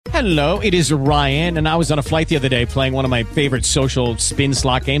Hello, it is Ryan, and I was on a flight the other day playing one of my favorite social spin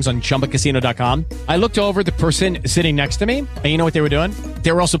slot games on ChumbaCasino.com. I looked over at the person sitting next to me, and you know what they were doing?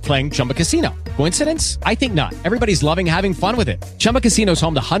 They were also playing Chumba Casino. Coincidence? I think not. Everybody's loving having fun with it. Chumba Casino is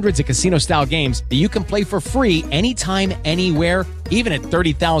home to hundreds of casino-style games that you can play for free anytime, anywhere, even at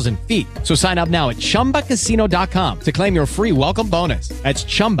 30,000 feet. So sign up now at ChumbaCasino.com to claim your free welcome bonus. That's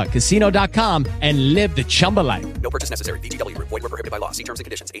ChumbaCasino.com and live the Chumba life. No purchase necessary. VGW. Void were prohibited by law. See terms and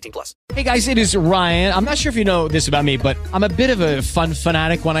conditions. 18+. Hey guys, it is Ryan. I'm not sure if you know this about me, but I'm a bit of a fun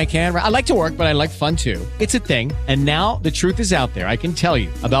fanatic when I can. I like to work, but I like fun too. It's a thing. And now the truth is out there. I can tell you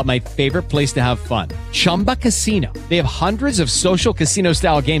about my favorite place to have fun. Chumba Casino. They have hundreds of social casino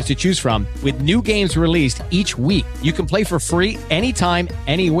style games to choose from with new games released each week. You can play for free anytime,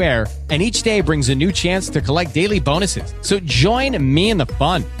 anywhere, and each day brings a new chance to collect daily bonuses. So join me in the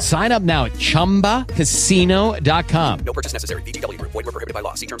fun. Sign up now at ChumbaCasino.com. No purchase necessary. VGW. Void were prohibited by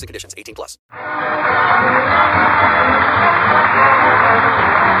law. See terms and conditions. 18+.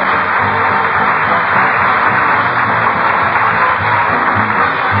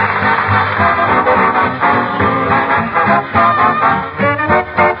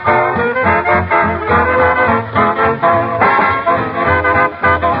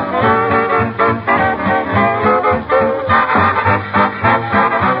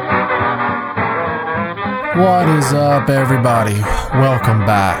 What is up, everybody? Welcome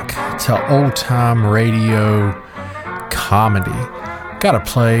back to Old Time Radio Comedy. Got a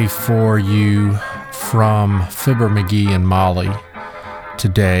play for you from Fibber McGee and Molly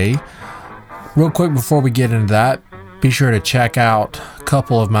today. Real quick before we get into that, be sure to check out a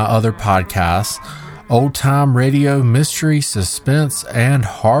couple of my other podcasts, Old Time Radio Mystery, Suspense, and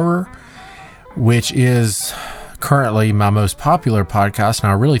Horror, which is currently my most popular podcast,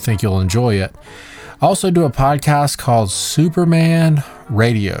 and I really think you'll enjoy it. I also do a podcast called Superman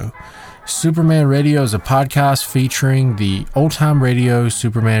Radio. Superman Radio is a podcast featuring the old-time radio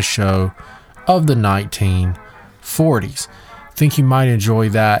Superman show of the 1940s. Think you might enjoy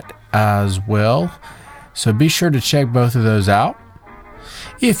that as well. So be sure to check both of those out.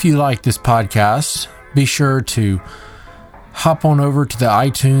 If you like this podcast, be sure to hop on over to the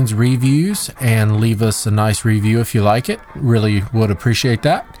iTunes reviews and leave us a nice review if you like it. Really would appreciate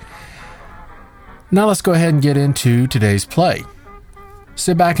that. Now let's go ahead and get into today's play.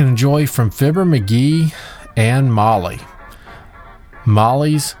 Sit back and enjoy from Fibber McGee and Molly.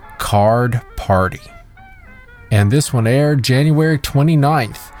 Molly's Card Party. And this one aired January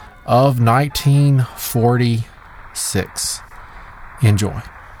 29th of 1946. Enjoy.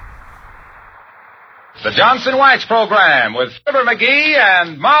 The Johnson Wax Program with Fibber McGee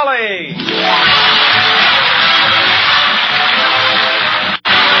and Molly.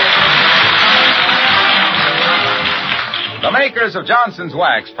 The makers of Johnson's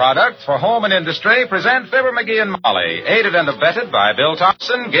Wax products for home and industry present Fibber McGee and Molly, aided and abetted by Bill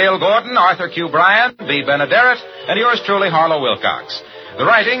Thompson, Gail Gordon, Arthur Q. Bryan, B. Benaderet, and yours truly, Harlow Wilcox. The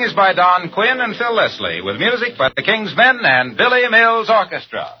writing is by Don Quinn and Phil Leslie, with music by the King's Men and Billy Mills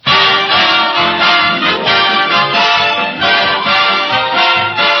Orchestra.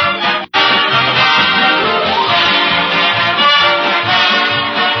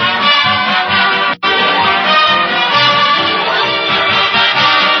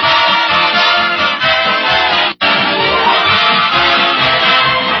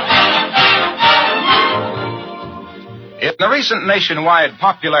 In the recent nationwide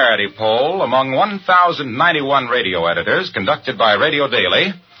popularity poll among 1,091 radio editors conducted by Radio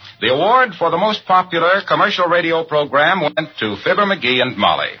Daily, the award for the most popular commercial radio program went to Fibber McGee and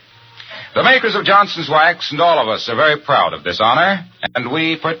Molly. The makers of Johnson's Wax and all of us are very proud of this honor, and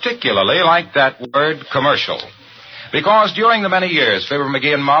we particularly like that word, commercial. Because during the many years Fibber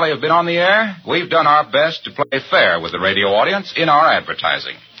McGee and Molly have been on the air, we've done our best to play fair with the radio audience in our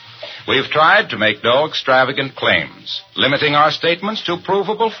advertising. We've tried to make no extravagant claims, limiting our statements to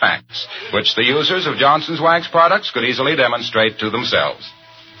provable facts, which the users of Johnson's Wax products could easily demonstrate to themselves.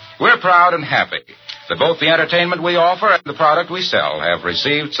 We're proud and happy that both the entertainment we offer and the product we sell have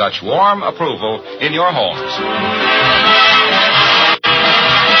received such warm approval in your homes.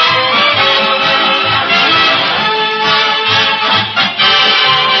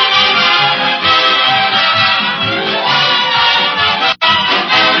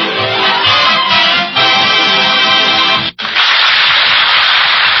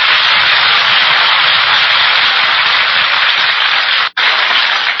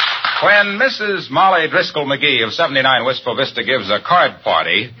 When Mrs. Molly Driscoll McGee of 79 Wistful Vista gives a card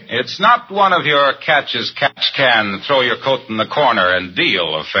party, it's not one of your catch-can, throw your coat in the corner and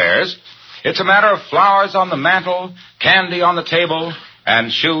deal affairs. It's a matter of flowers on the mantel, candy on the table,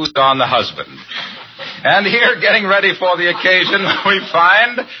 and shoes on the husband. And here, getting ready for the occasion, we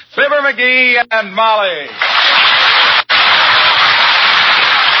find Fibber McGee and Molly.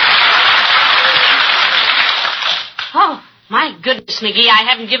 Oh, my goodness, McGee, I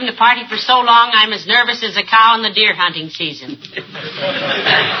haven't given a party for so long I'm as nervous as a cow in the deer hunting season.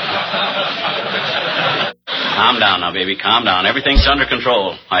 Calm down now, baby. Calm down. Everything's under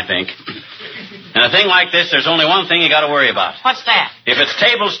control, I think. In a thing like this, there's only one thing you got to worry about. What's that? If it's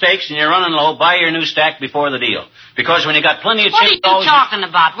table stakes and you're running low, buy your new stack before the deal. Because when you got plenty of What chips... are you talking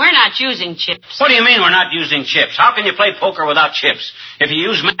about? We're not using chips. What do you mean we're not using chips? How can you play poker without chips? If you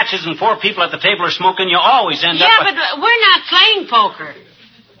use matches and 4 people at the table are smoking, you always end up... Yeah, but we're not playing poker.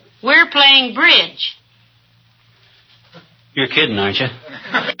 We're playing bridge. You're kidding, aren't you?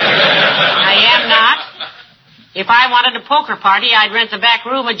 I am not. If I wanted a poker party, I'd rent the back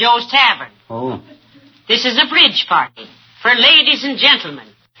room of Joe's Tavern. Oh. This is a bridge party for ladies and gentlemen,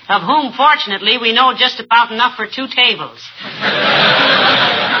 of whom, fortunately, we know just about enough for 2 tables.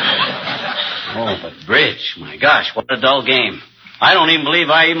 Oh, but bridge, my gosh, what a dull game. I don't even believe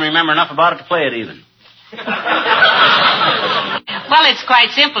I even remember enough about it to play it even. Well, it's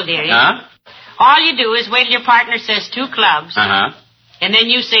quite simple, dearie. Huh? All you do is wait till your partner says 2 clubs, Uh-huh. and then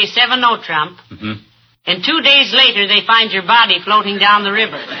you say 7 no trump, Mm-hmm. and 2 days later they find your body floating down the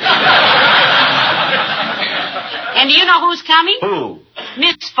river. And do you know who's coming? Who?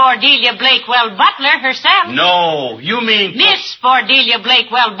 Miss Cordelia Blakewell Butler herself. No, you mean... Miss Cordelia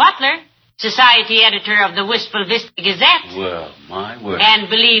Blakewell Butler, society editor of the Wistful Vista Gazette. Well, my word. And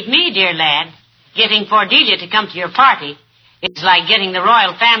believe me, dear lad, getting Cordelia to come to your party is like getting the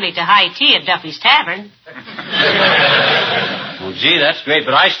royal family to high tea at Duffy's Tavern. Well, gee, that's great,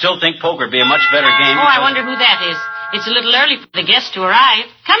 but I still think poker would be a much better game. Oh, I wonder who that is. It's a little early for the guests to arrive.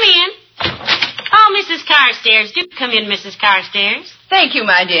 Come in. Oh, Mrs. Carstairs. Do come in, Mrs. Carstairs. Thank you,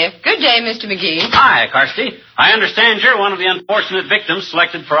 my dear. Good day, Mr. McGee. Hi, Carsty. I understand you're one of the unfortunate victims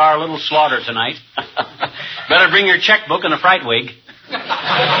selected for our little slaughter tonight. Better bring your checkbook and a fright wig.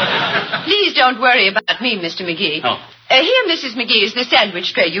 Please don't worry about me, Mr. McGee. Oh. Here, Mrs. McGee, is the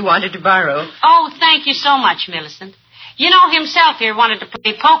sandwich tray you wanted to borrow. Oh, thank you so much, Millicent. You know, himself here wanted to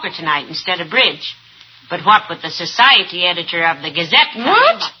play poker tonight instead of bridge. But what with the society editor of the Gazette...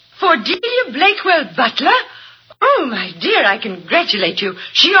 What? Cordelia Blakewell Butler? Oh, my dear, I congratulate you.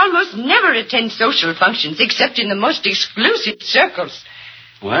 She almost never attends social functions except in the most exclusive circles.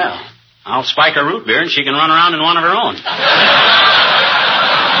 Well, I'll spike her root beer and she can run around in one of her own.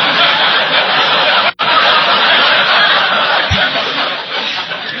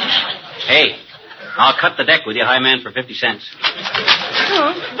 Hey, I'll cut the deck with you, high man, for 50 cents.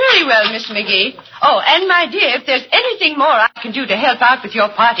 Oh, very well, Mr. McGee. Oh, and my dear, if there's anything more I can do to help out with your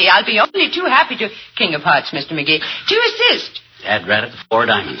party, I'll be only too happy to... King of Hearts, Mr. McGee, to assist. Dad rat at the 4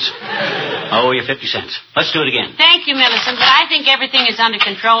 diamonds. I owe you 50 cents. Let's do it again. Thank you, Millicent, but I think everything is under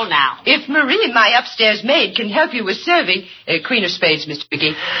control now. If Marie, my upstairs maid, can help you with serving, Queen of Spades, Mr.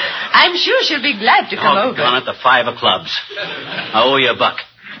 McGee, I'm sure she'll be glad to come over. Gone at the 5 of clubs. I owe you a buck.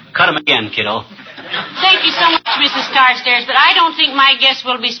 Cut him again, kiddo. Thank you so much, Mrs. Carstairs, but I don't think my guests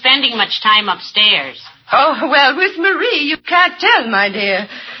will be spending much time upstairs. Oh, well, with Marie, you can't tell, my dear.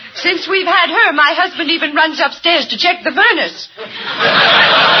 Since we've had her, my husband even runs upstairs to check the furnace.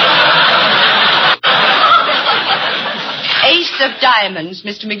 Ace of diamonds,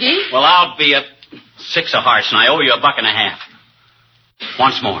 Mr. McGee. Well, I'll be a 6 of hearts, and I owe you a buck and a half.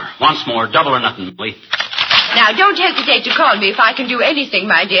 Once more, double or nothing, Millie. Now, don't hesitate to call me if I can do anything,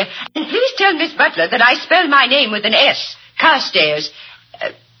 my dear. And please tell Miss Butler that I spell my name with an S. Carstairs.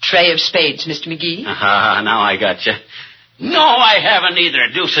 Tray of spades, Mr. McGee. Now I got you. No, I haven't either.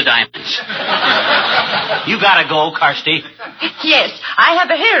 Deuce of diamonds. You gotta go, Carsty. Yes, I have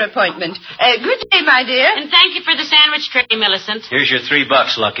a hair appointment. Good day, my dear. And thank you for the sandwich tray, Millicent. Here's your $3,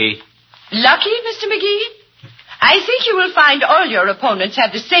 Lucky. Lucky, Mr. McGee? I think you will find all your opponents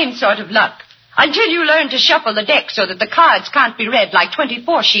have the same sort of luck. Until you learn to shuffle the deck so that the cards can't be read like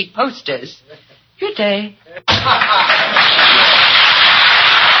 24-sheet posters. Good day.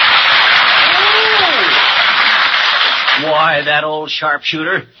 Why, that old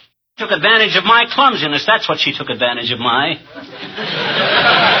sharpshooter took advantage of my clumsiness. That's what she took advantage of my.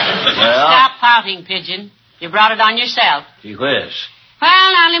 Well, Stop pouting, Pigeon. You brought it on yourself. Gee whiz.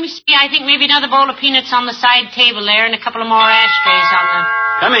 Well, now, let me see. I think maybe another bowl of peanuts on the side table there and a couple of more ashtrays on the...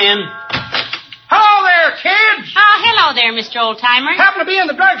 Come in. Hello there, kids. Oh, hello there, Mr. Oldtimer. Happened to be in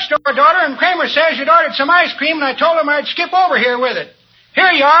the drugstore, daughter, and Kramer says you'd ordered some ice cream, and I told him I'd skip over here with it.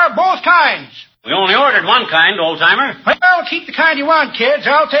 Here you are, both kinds. We only ordered one kind, old-timer. Well, keep the kind you want, kids.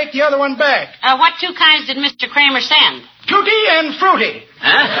 I'll take the other one back. What 2 kinds did Mr. Kramer send? Tutti and fruity.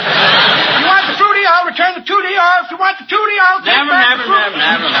 Huh? If you want the fruity, I'll return the tutti, or if you want the tutti, I'll take back the fruity.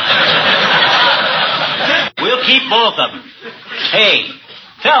 Never. We'll keep both of them. Hey,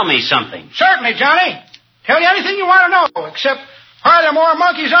 tell me something. Certainly, Johnny. Tell you anything you want to know, except are there more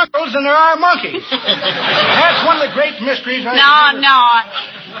monkeys' uncles than there are monkeys? That's one of the great mysteries. No. I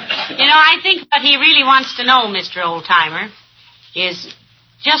think what he really wants to know, Mr. Old-Timer, is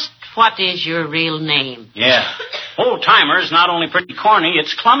just what is your real name? Yeah. Old-timer's not only pretty corny,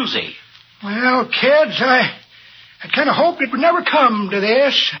 it's clumsy. Well, kids, I kind of hoped it would never come to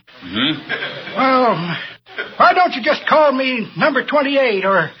this. Mm-hmm. Well, why don't you just call me number 28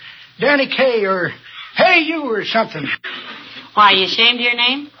 or Danny K or Hey You or something? Why, you ashamed of your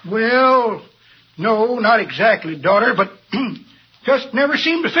name? Well, no, not exactly, daughter, but just never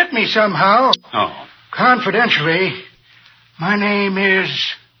seemed to fit me somehow. Oh. Confidentially, my name is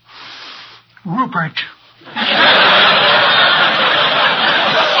Rupert.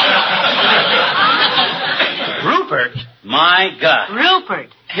 Rupert? My God.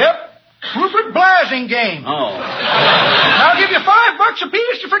 Rupert. Yep, Rupert Blasingame. Oh. I'll give you $5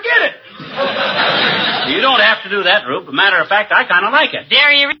 apiece to forget it. You don't have to do that, Rube. Matter of fact, I kind of like it.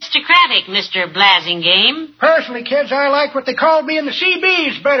 Very aristocratic, Mr. Blasingame. Personally, kids, I like what they called me in the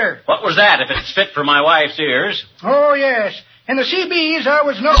CBs better. What was that, if it's fit for my wife's ears? Oh, yes. In the CBs, I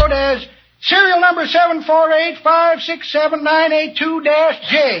was known as serial number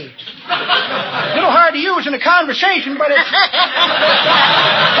 748567982-J. A little hard to use in a conversation, but it's...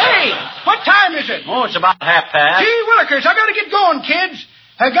 Hey, what time is it? Oh, it's about 1:30. Gee willikers, I gotta get going, kids.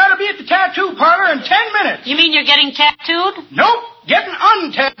 I gotta be at the tattoo parlor in 10 minutes. You mean you're getting tattooed? Nope, getting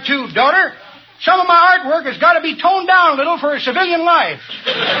untattooed, daughter. Some of my artwork has got to be toned down a little for a civilian life.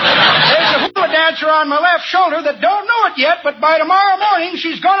 There's a hula dancer on my left shoulder that don't know it yet, but by tomorrow morning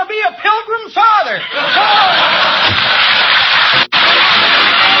she's going to be a pilgrim father.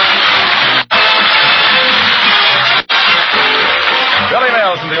 Billy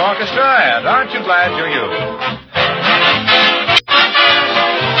Mills and the orchestra, and aren't you glad you're you?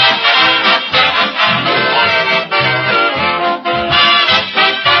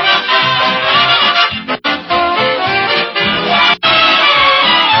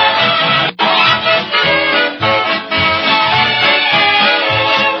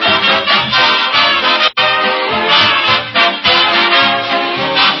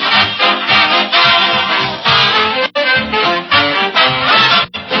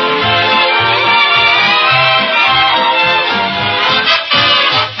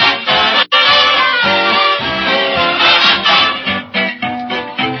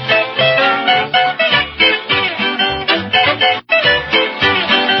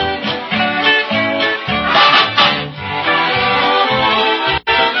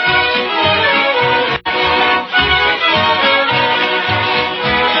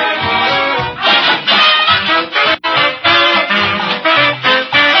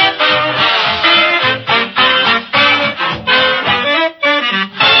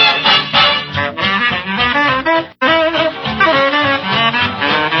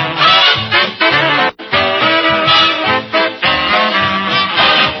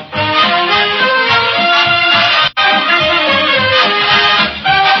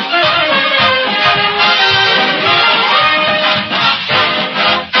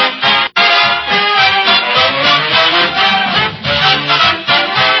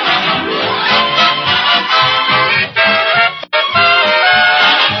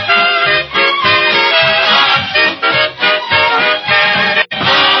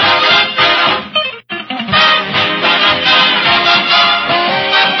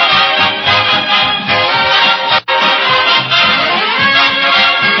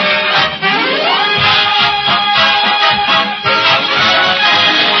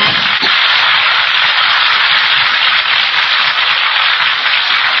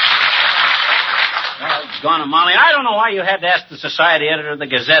 Molly, I don't know why you had to ask the society editor of the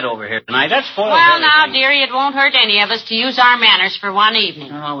Gazette over here tonight. That spoils Well, everything. now, dearie, it won't hurt any of us to use our manners for one evening.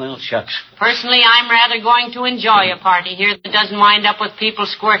 Oh, well, shucks. Personally, I'm rather going to enjoy a party here that doesn't wind up with people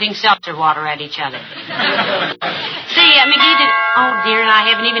squirting seltzer water at each other. See, McGee did... Oh, dear, and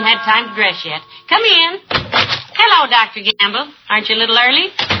I haven't even had time to dress yet. Come in. Hello, Dr. Gamble. Aren't you a little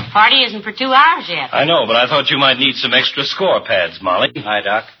early? Party isn't for 2 hours yet. I know, but I thought you might need some extra score pads, Molly. Hi,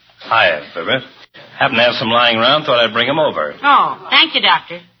 Doc. Hiya, Fibber. Happen to have some lying around, thought I'd bring them over. Oh, thank you,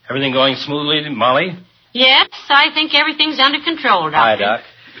 Doctor. Everything going smoothly, Molly? Yes, I think everything's under control, Doctor. Hi, Doc.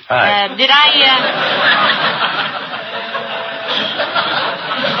 Hi. Did I,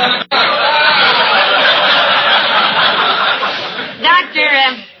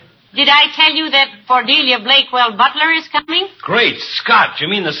 Did I tell you that Cordelia Blakewell Butler is coming? Great Scott, you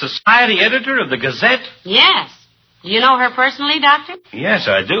mean the society editor of the Gazette? Yes. Do you know her personally, Doctor? Yes,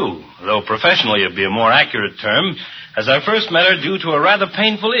 I do. Though professionally it'd be a more accurate term, as I first met her due to a rather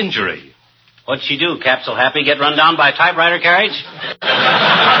painful injury. What'd she do, Capsule Happy? Get run down by a typewriter carriage?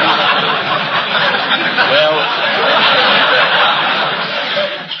 Well,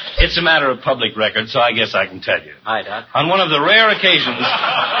 it's a matter of public record, so I guess I can tell you. Hi, Doc. On one of the rare occasions...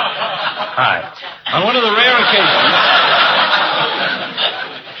 Hi. On one of the rare occasions...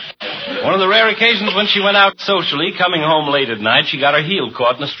 One of the rare occasions when she went out socially, coming home late at night, she got her heel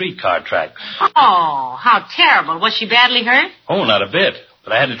caught in a streetcar track. Oh, how terrible. Was she badly hurt? Oh, not a bit.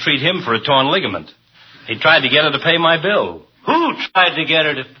 But I had to treat him for a torn ligament. He tried to get her to pay my bill. Who tried to get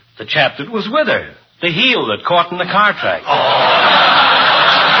her to... The chap that was with her. The heel that caught in the car track.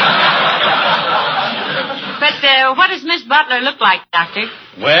 But what does Miss Butler look like, Doctor?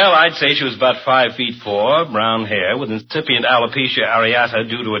 Well, I'd say she was about 5'4", brown hair, with incipient alopecia areata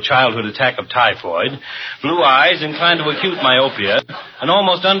due to a childhood attack of typhoid, blue eyes, inclined to acute myopia, an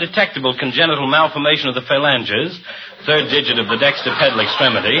almost undetectable congenital malformation of the phalanges, third digit of the dexter-pedal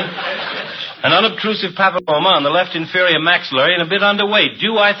extremity, an unobtrusive papilloma on the left inferior maxillary, and a bit underweight,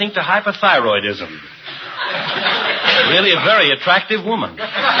 due, I think, to hypothyroidism. Really a very attractive woman.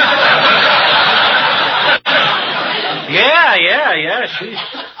 Yeah.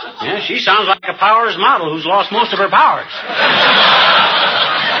 She sounds like a Powers model who's lost most of her powers.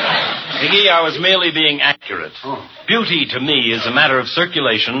 McGee, I was merely being accurate. Oh. Beauty to me is a matter of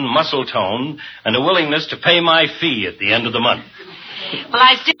circulation, muscle tone, and a willingness to pay my fee at the end of the month. Well,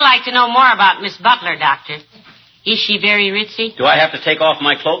 I'd still like to know more about Miss Butler, Doctor. Is she very ritzy? Do I have to take off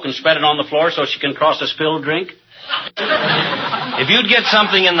my cloak and spread it on the floor so she can cross a spilled drink? If you'd get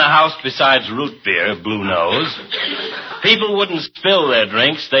something in the house besides root beer, Blue Nose, people wouldn't spill their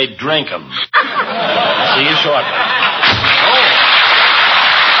drinks, they'd drink them. See you shortly.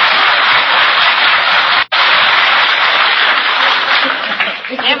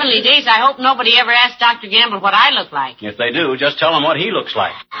 Heavenly days, I hope nobody ever asked Dr. Gamble what I look like. If they do, just tell them what he looks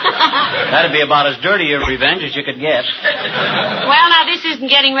like. That'd be about as dirty a revenge as you could get. Well, now, this isn't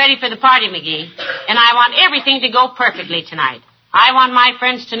getting ready for the party, McGee. And I want everything to go perfectly tonight. I want my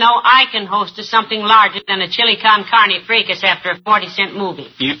friends to know I can host something larger than a chili con carne fracas after a 40-cent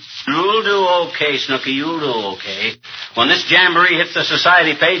movie. You'll do okay, Snooky. You'll do okay. When this jamboree hits the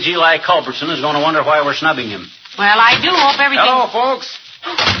society page, Eli Culbertson is going to wonder why we're snubbing him. Well, I do hope everything... Hello, folks.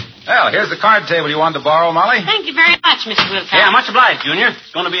 Well, here's the card table you wanted to borrow, Molly. Thank you very much, Mr. Wilcox. Yeah, much obliged, Junior.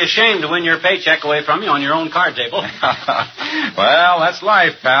 It's going to be a shame to win your paycheck away from you on your own card table. Well, that's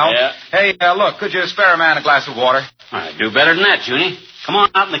life, pal. Yeah. Hey, look, could you spare a man a glass of water? I'd do better than that, Junie. Come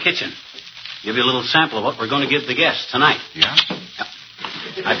on out in the kitchen. Give you a little sample of what we're going to give the guests tonight. Yeah?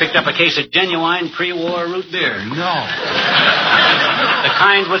 Yep. I picked up a case of genuine pre-war root beer. No. The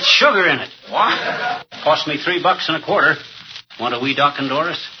kind with sugar in it. What? Cost me $3.25. Want a wee Doc and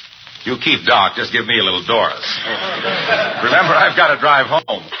Doris? You keep Doc. Just give me a little Doris. Remember, I've got to drive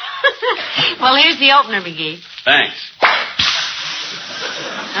home. Well, here's the opener, McGee. Thanks.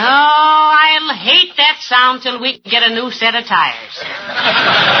 Oh, I'll hate that sound till we get a new set of tires.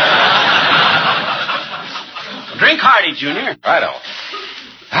 Drink hearty, Junior. Righto.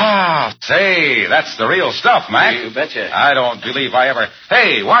 Ah, say, that's the real stuff, Mac. You betcha. I don't believe I ever...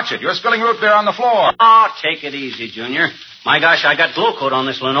 Hey, watch it. You're spilling root beer on the floor. Oh, take it easy, Junior. My gosh, I got Glow Coat on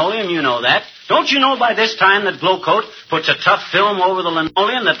this linoleum. You know that. Don't you know by this time that Glow Coat puts a tough film over the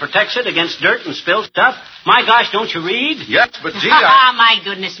linoleum that protects it against dirt and spilled stuff? My gosh, don't you read? Yes, but gee, My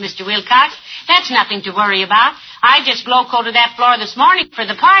goodness, Mr. Wilcox. That's nothing to worry about. I just Glow Coated that floor this morning for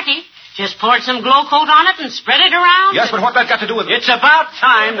the party. Just poured some Glow Coat on it and spread it around. Yes, but what that got to do with it? It's about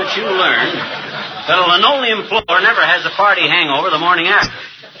time that you learned that a linoleum floor never has a party hangover the morning after,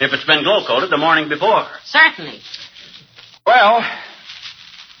 if it's been Glow Coated the morning before. Certainly. Well,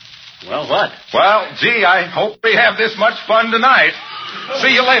 what? Well, gee, I hope we have this much fun tonight.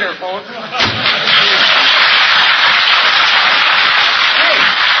 See you later, folks.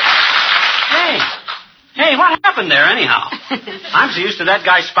 Hey, what happened there, anyhow? I'm so used to that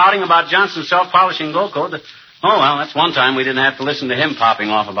guy spouting about Johnson's self-polishing Glow Coat that... Oh, well, that's one time we didn't have to listen to him popping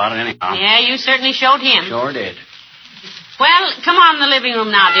off about it anyhow. Yeah, you certainly showed him. Sure did. Well, come on in the living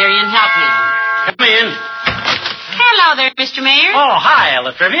room now, dearie, and help me. Come in. Hello there, Mr. Mayor. Oh, hi,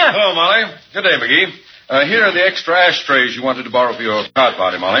 Ella Trivia. Hello, Molly. Good day, McGee. Here are the extra ashtrays you wanted to borrow for your card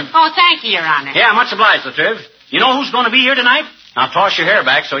party, Molly. Oh, thank you, Your Honor. Yeah, much obliged, Latriv. You know who's going to be here tonight? Now toss your hair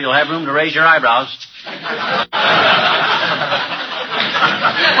back so you'll have room to raise your eyebrows.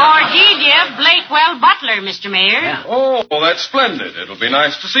 Cordelia Blakewell Butler, Mr. Mayor. Yeah. Oh, that's splendid. It'll be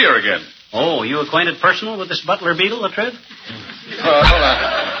nice to see her again. Oh, you acquainted personal with this Butler Beetle, Latriv?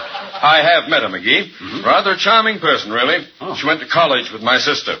 I have met her, McGee. Mm-hmm. Rather a charming person, really. Oh. She went to college with my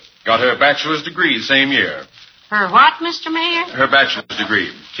sister. Got her bachelor's degree the same year. Her what, Mr. Mayor? Her bachelor's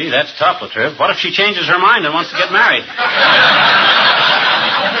degree. Gee, that's tough, Latriv. What if she changes her mind and wants to get married?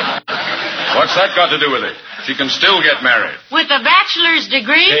 What's that got to do with it? She can still get married. With a bachelor's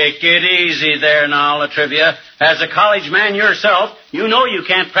degree? Take it easy there now, Latrivia. As a college man yourself, you know you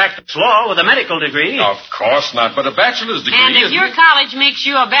can't practice law with a medical degree. Of course not, but a bachelor's degree And if isn't your it? college makes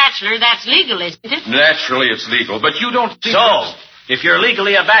you a bachelor, that's legal, isn't it? Naturally, it's legal, but you don't think... So, if you're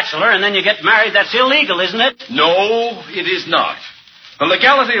legally a bachelor and then you get married, that's illegal, isn't it? No, it is not. The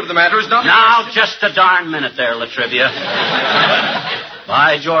legality of the matter is not... Now, just a darn minute there, Latrivia.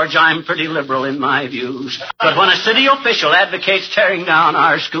 By George, I'm pretty liberal in my views. But when a city official advocates tearing down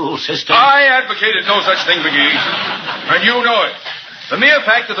our school system... I advocated no such thing, McGee. And you know it. The mere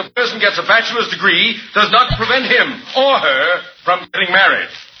fact that the person gets a bachelor's degree does not prevent him or her from getting married.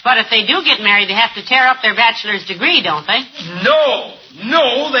 But if they do get married, they have to tear up their bachelor's degree, don't they?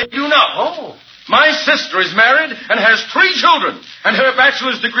 No, they do not. Oh. My sister is married and has 3 children, and her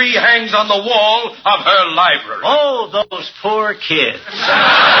bachelor's degree hangs on the wall of her library. Oh, those poor kids.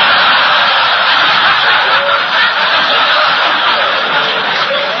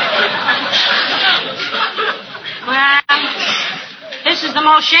 Well, this is the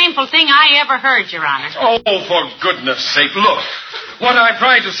most shameful thing I ever heard, Your Honor. Oh, for goodness sake, look. What I'm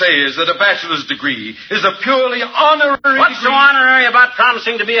trying to say is that a bachelor's degree is a purely honorary What's so degree. honorary about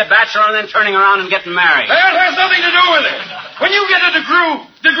promising to be a bachelor and then turning around and getting married? That has nothing to do with it. When you get a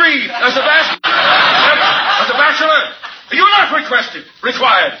degree as a bachelor, you're not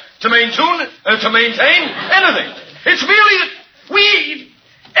required to maintain anything. It's merely that we,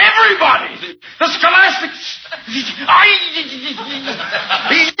 everybody, the scholastics,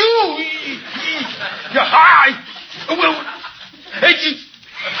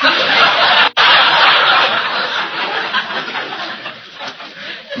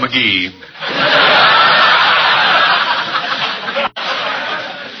 McGee.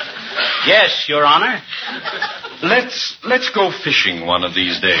 Yes, Your Honor. Let's go fishing one of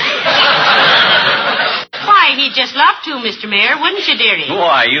these days. Why, he'd just love to, Mr. Mayor, wouldn't you, dearie?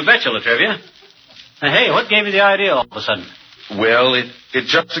 Why, you betcha, Latrivia. Hey, what gave you the idea all of a sudden? Well, it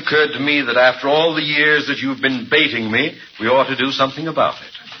just occurred to me that after all the years that you've been baiting me, we ought to do something about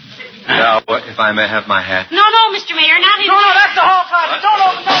it. Now, if I may have my hat. No, Mr. Mayor, not in... No, that's the whole closet. Don't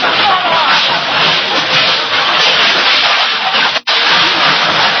open the door.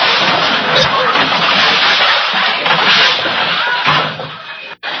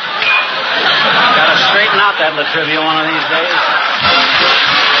 Gotta straighten out that Latrivia one of these days.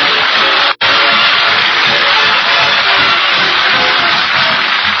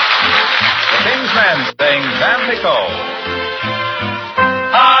 The King's Men sing Tampico.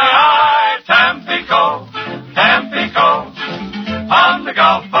 Tampico, Tampico, on the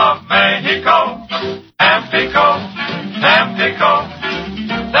Gulf of Mexico. Tampico, Tampico,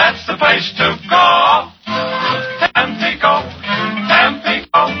 that's the place to go. Tampico,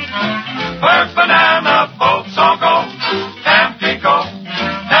 Tampico, where banana boats all go. Tampico,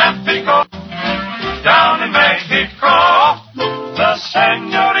 Tampico, down in Mexico. The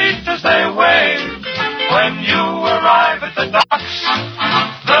senoritas, they wave when you arrive at the docks.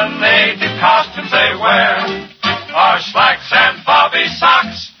 The native costumes they wear are slacks and bobby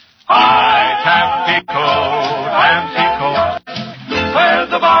socks. Hi, Tampico, Tampico, where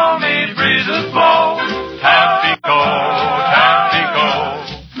the balmy breezes blow. Tampico, Tampico,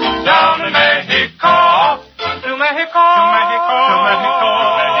 down in Mexico. To Mexico, to Mexico, to Mexico,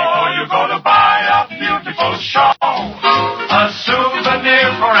 Mexico, you go to buy a beautiful show. A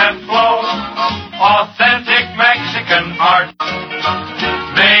souvenir for and flow, authentic Mexican art.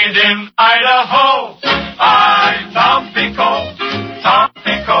 Made in Idaho, Tampico,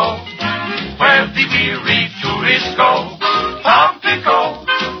 Tampico, where the weary tourists go. Tampico,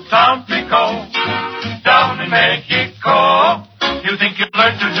 Tampico, down in Mexico. You think you've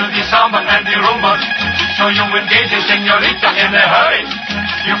learned to do the samba and the rumba, so you engage a señorita in a hurry.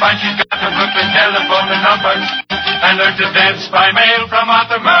 You find she's got a Brooklyn telephone number, and learn to dance by mail from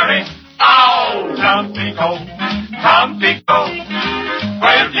Arthur Murray. Ow! Tampico, Tampico,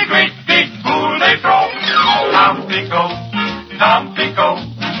 where the great big pool they throw. Tampico, Tampico,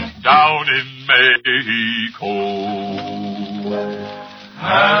 down in Mexico.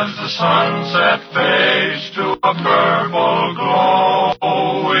 As the sunset fades to a purple glow,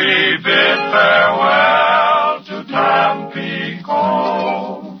 we bid farewell to Tampico.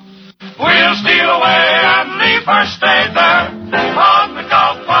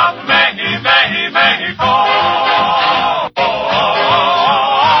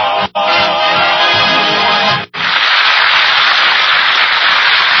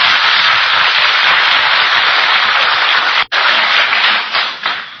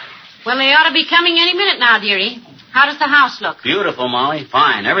 ought to be coming any minute now, dearie. How does the house look? Beautiful, Molly.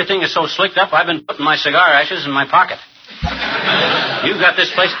 Fine. Everything is so slicked up, I've been putting my cigar ashes in my pocket. You got this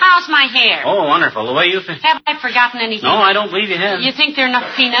place... How's my hair? Oh, wonderful. The way you... Have I forgotten anything? No, I don't believe you have. You think there are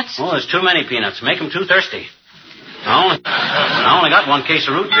enough peanuts? Oh, there's too many peanuts. Make them too thirsty. I only got one case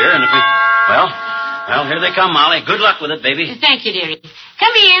of root beer, and if we... Well, here they come, Molly. Good luck with it, baby. Thank you, dearie.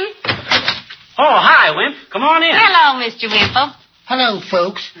 Come in. Oh, hi, Wimp. Come on in. Hello, Mr. Wimple. Hello,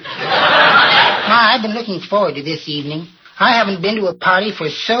 folks. My, I've been looking forward to this evening. I haven't been to a party for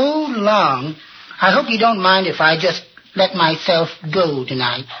so long. I hope you don't mind if I just let myself go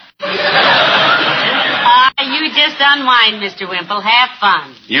tonight. You just unwind, Mr. Wimple. Have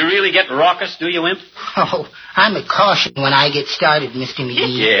fun. You really get raucous, do you, Wimp? Oh, I'm a caution when I get started, Mr.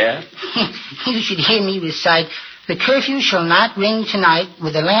 McGee. Yeah? You should hear me recite, "The curfew shall not ring tonight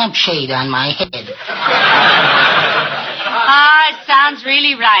with a lampshade on my head." It sounds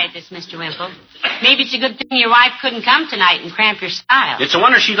really right, this Mr. Wimple. Maybe it's a good thing your wife couldn't come tonight and cramp your style. It's a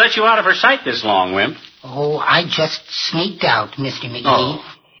wonder she let you out of her sight this long, Wimp. Oh, I just sneaked out, Mr. McGee. Oh.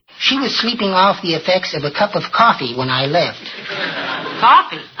 She was sleeping off the effects of a cup of coffee when I left.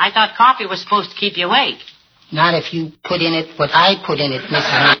 Coffee? I thought coffee was supposed to keep you awake. Not if you put in it what I put in it,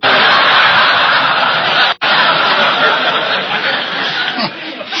 Mrs. McGee.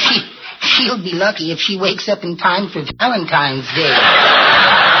 She'll be lucky if she wakes up in time for Valentine's Day.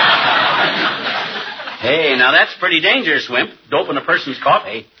 Hey, now that's pretty dangerous, Wimp. Doping a person's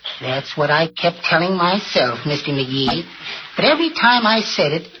coffee. That's what I kept telling myself, Mr. McGee. But every time I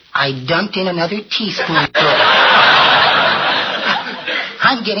said it, I dumped in another teaspoonful.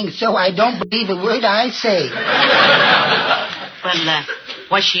 I'm getting so I don't believe a word I say. Well,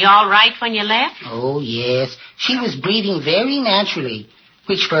 was she all right when you left? Oh, yes. She was breathing very naturally,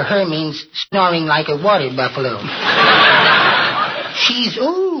 which for her means snoring like a water buffalo. She's,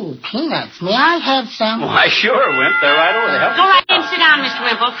 peanuts. May I have some? Why, sure, Wimp. They're right over there. Go right in, sit down, Mr.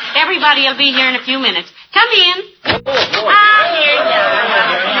 Wimple. Everybody will be here in a few minutes. Come in. Here you are.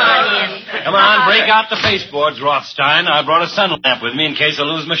 Come on, break out the baseboards, Rothstein. I brought a sun lamp with me in case I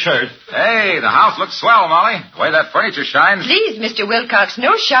lose my shirt. Hey, the house looks swell, Molly. The way that furniture shines. Please, Mr. Wilcox,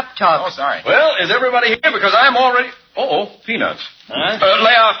 no shop talk. Oh, sorry. Well, is everybody here? Because I'm already... peanuts. Huh?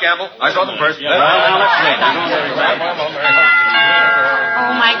 Lay off, Gamble. I saw them first. Well, now let's wait.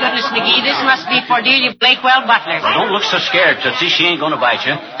 Oh, my goodness, McGee, this must be Cordelia Blakewell Butler. Don't look so scared, Tootsie. She ain't going to bite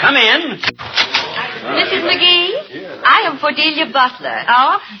you. Come in. Mrs. McGee, I am Cordelia Butler.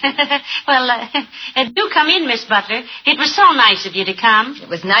 Oh? Well, do come in, Miss Butler. It was so nice of you to come. It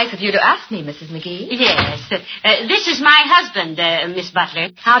was nice of you to ask me, Mrs. McGee. Yes. This is my husband, Miss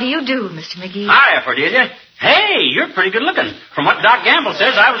Butler. How do you do, Mr. McGee? Hiya, Cordelia. Hey, you're pretty good looking. From what Doc Gamble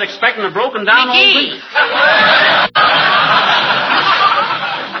says, I was expecting a broken down old McGee.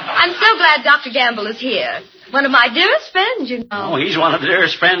 I'm so glad Dr. Gamble is here. One of my dearest friends, you know. Oh, he's one of the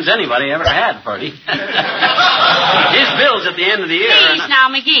dearest friends anybody ever had, Ferdy. His bill's at the end of the year. Please, now,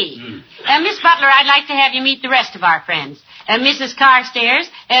 McGee. Miss Butler, I'd like to have you meet the rest of our friends. Mrs. Carstairs,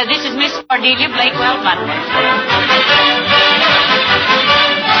 this is Miss Cordelia Blakewell Butler.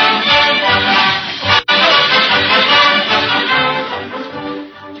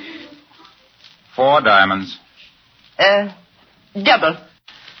 4 diamonds. Double.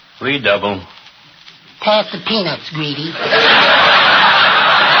 We double. Pass the peanuts, Greedy.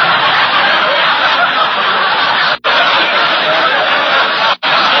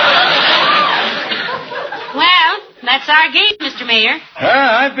 Well, that's our game, Mr. Mayor.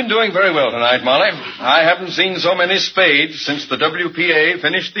 I've been doing very well tonight, Molly. I haven't seen so many spades since the WPA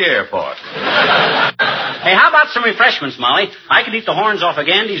finished the airport. Hey, how about some refreshments, Molly? I could eat the horns off of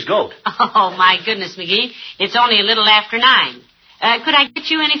Gandy's goat. Oh, my goodness, McGee. It's only a little after 9. Could I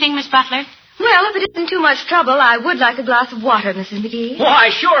get you anything, Miss Butler? Well, if it isn't too much trouble, I would like a glass of water, Mrs. McGee. Why,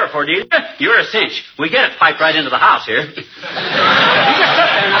 sure, Cordelia. You're a cinch. We get it piped right into the house here. Oh,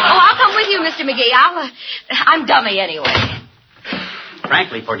 I'll come with you, Mr. McGee. I'm dummy anyway.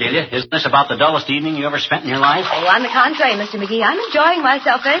 Frankly, Cordelia, isn't this about the dullest evening you ever spent in your life? Oh, on the contrary, Mr. McGee. I'm enjoying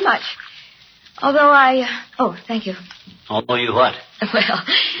myself very much. Although Oh, thank you. Although you what? Well,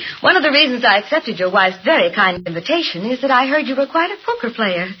 one of the reasons I accepted your wife's very kind invitation is that I heard you were quite a poker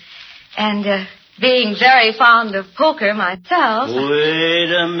player. And, being very fond of poker myself... Wait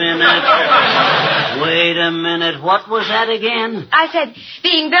a minute. What was that again? I said,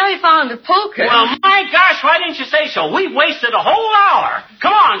 being very fond of poker... Well, my gosh, why didn't you say so? We've wasted a whole hour.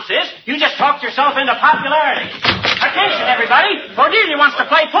 Come on, sis. You just talked yourself into popularity. Attention, everybody. Cordelia wants to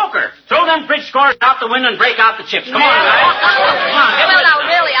play poker. Throw them bridge scores out the window and break out the chips. Come on, guys. Come on, get Well, with now, it.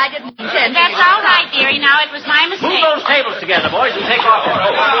 really, I didn't intend to... That's all right, dearie. Now, it was my mistake. Move those tables tables together, boys, and take off your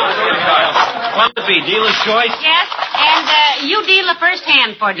coats. What'll it be, dealer's choice? Yes, and you deal the first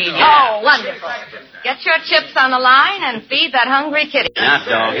hand for DJ. Oh, wonderful. Get your chips on the line and feed that hungry kitty. Hot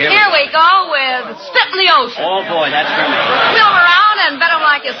dog, Here we go with Spit in the Ocean. Oh, boy, that's for me. Wheel 'em around and bet 'em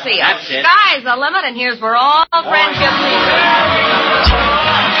like you see 'em. That's it. Sky's the limit, and here's where all friendship meets.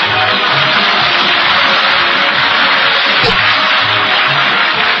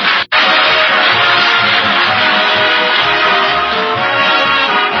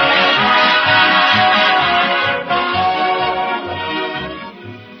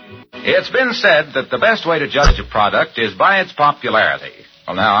 It's been said that the best way to judge a product is by its popularity.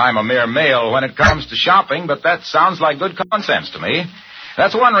 Well, now, I'm a mere male when it comes to shopping, but that sounds like good common sense to me.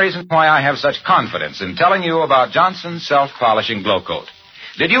 That's one reason why I have such confidence in telling you about Johnson's self-polishing Glow Coat.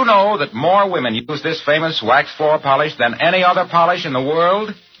 Did you know that more women use this famous wax floor polish than any other polish in the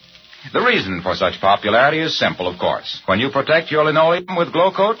world? The reason for such popularity is simple, of course. When you protect your linoleum with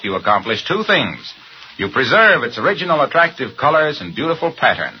Glow Coat, you accomplish two things. You preserve its original attractive colors and beautiful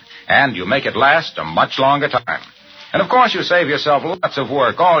pattern, and you make it last a much longer time. And, of course, you save yourself lots of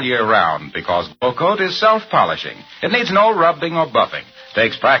work all year round because Glow Coat is self-polishing. It needs no rubbing or buffing.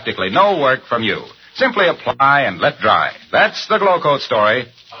 Takes practically no work from you. Simply apply and let dry. That's the Glow Coat story.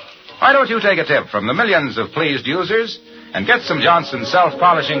 Why don't you take a tip from the millions of pleased users and get some Johnson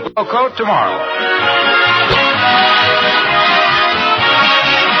self-polishing Glow Coat tomorrow?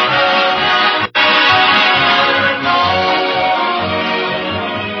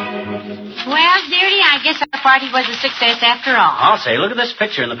 Well, dearie, I guess our party was a success after all. I'll say, look at this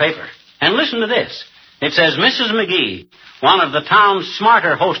picture in the paper. And listen to this. It says, Mrs. McGee, one of the town's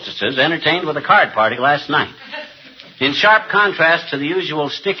smarter hostesses, entertained with a card party last night. In sharp contrast to the usual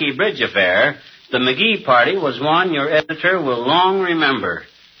sticky bridge affair, the McGee party was one your editor will long remember,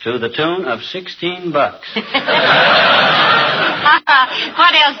 to the tune of $16.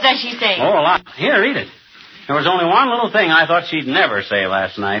 What else does she say? Oh, a lot. Here, read it. There was only one little thing I thought she'd never say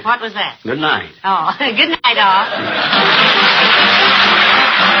last night. What was that? Good night. Oh, good night, all.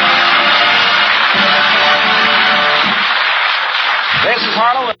 This is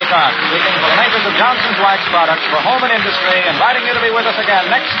Harlow Wilcox speaking for the makers of Johnson's Wax Products for home and industry, inviting you to be with us again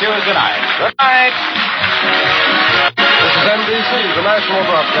next Tuesday night. Good night. This is NBC, the National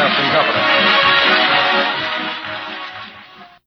Broadcasting Company.